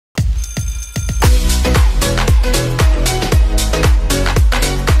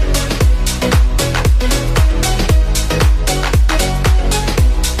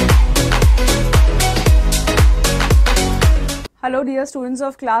Dear students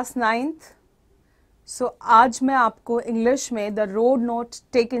of class 9th। आज मैं आपको इंग्लिश में द रोड नॉट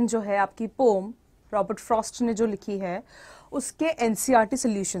टेकन जो है आपकी पोम रॉबर्ट फ्रॉस्ट ने जो लिखी है उसके एनसीईआरटी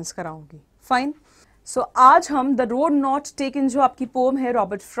सॉल्यूशंस कराऊंगी। फाइन। आज हम द रोड नॉट टेकन जो आपकी पोम है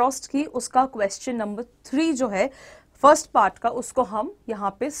रॉबर्ट फ्रॉस्ट की, उसका क्वेश्चन नंबर 3 जो है फर्स्ट पार्ट का, उसको हम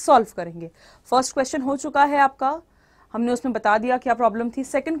यहाँ पे सॉल्व करेंगे। फर्स्ट क्वेश्चन हो चुका है आपका, हमने उसमें बता दिया क्या प्रॉब्लम थी।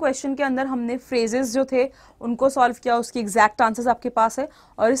 सेकंड क्वेश्चन के अंदर हमने फ्रेजेस जो थे उनको सॉल्व किया, उसकी एग्जैक्ट आंसर्स आपके पास है।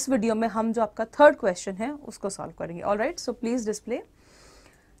 और इस वीडियो में हम जो आपका थर्ड क्वेश्चन है उसको सॉल्व करेंगे। Alright, so please display.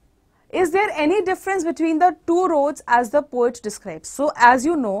 Is there any difference between the two roads as the poet describes? So as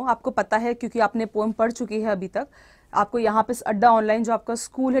you know, आपको पता है क्योंकि आपने पोएम पढ़ चुकी है अभी तक। आपको यहाँ पे अड्डा ऑनलाइन जो आपका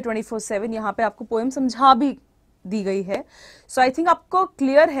स्कूल है 24/7, यहाँ पे आपको पोएम समझा भी दी गई है। सो आई थिंक आपको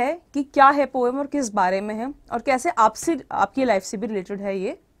क्लियर है कि क्या है पोएम और किस बारे में है और कैसे आपसे आपकी लाइफ से भी रिलेटेड है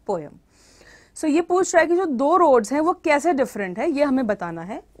ये पोएम। सो ये पूछ रहा है कि जो दो रोड्स हैं वो कैसे डिफरेंट है, ये हमें बताना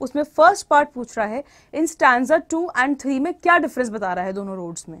है। उसमें फर्स्ट पार्ट पूछ रहा है इन स्टैंजा 2 and 3 में क्या डिफरेंस बता रहा है दोनों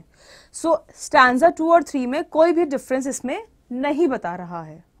रोड्स में। सो स्टैंजा 2 और 3 में कोई भी डिफरेंस इसमें नहीं बता रहा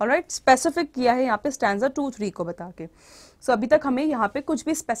है। ऑलराइट, स्पेसिफिक किया है यहाँ पे स्टैंजा 2, 3 को बता के। सो अभी तक हमें यहाँ पे कुछ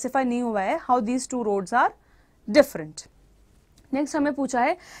भी स्पेसिफाई नहीं हुआ है how these two roads are different. Next हमें पूछा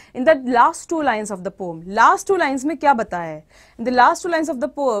है in the last two lines of the pome, last two lines में क्या बताया है। In the last two lines of the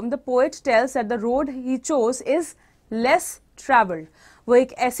pome the poet tales that the road he chose is less travelled. वो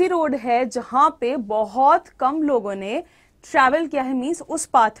एक ऐसी रोड है जहां पे बहुत कम लोगों ने ट्रैवल किया है, मीन्स उस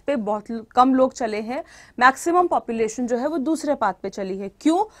पाथ पे बहुत कम लोग चले हैं। मैक्सिमम पॉपुलेशन जो है वो दूसरे पाथ पे चली है।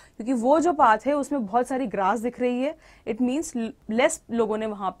 क्यों? क्योंकि वो जो पाथ है उसमें बहुत सारी ग्रास दिख रही है। इट मीन्स लेस लोगों ने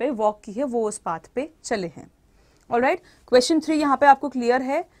वहां पे वॉक की है, वो उस पाथ पे चले हैं। ऑलराइट, क्वेश्चन 3 यहाँ पे आपको क्लियर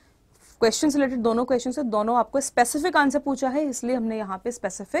है। क्वेश्चन से रिलेटेड दोनों क्वेश्चन से दोनों आपको स्पेसिफिक आंसर पूछा है, इसलिए हमने यहाँ पे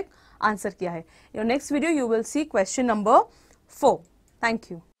स्पेसिफिक आंसर किया है। Your next video you will see question number 4।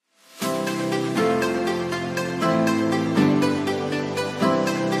 Thank you.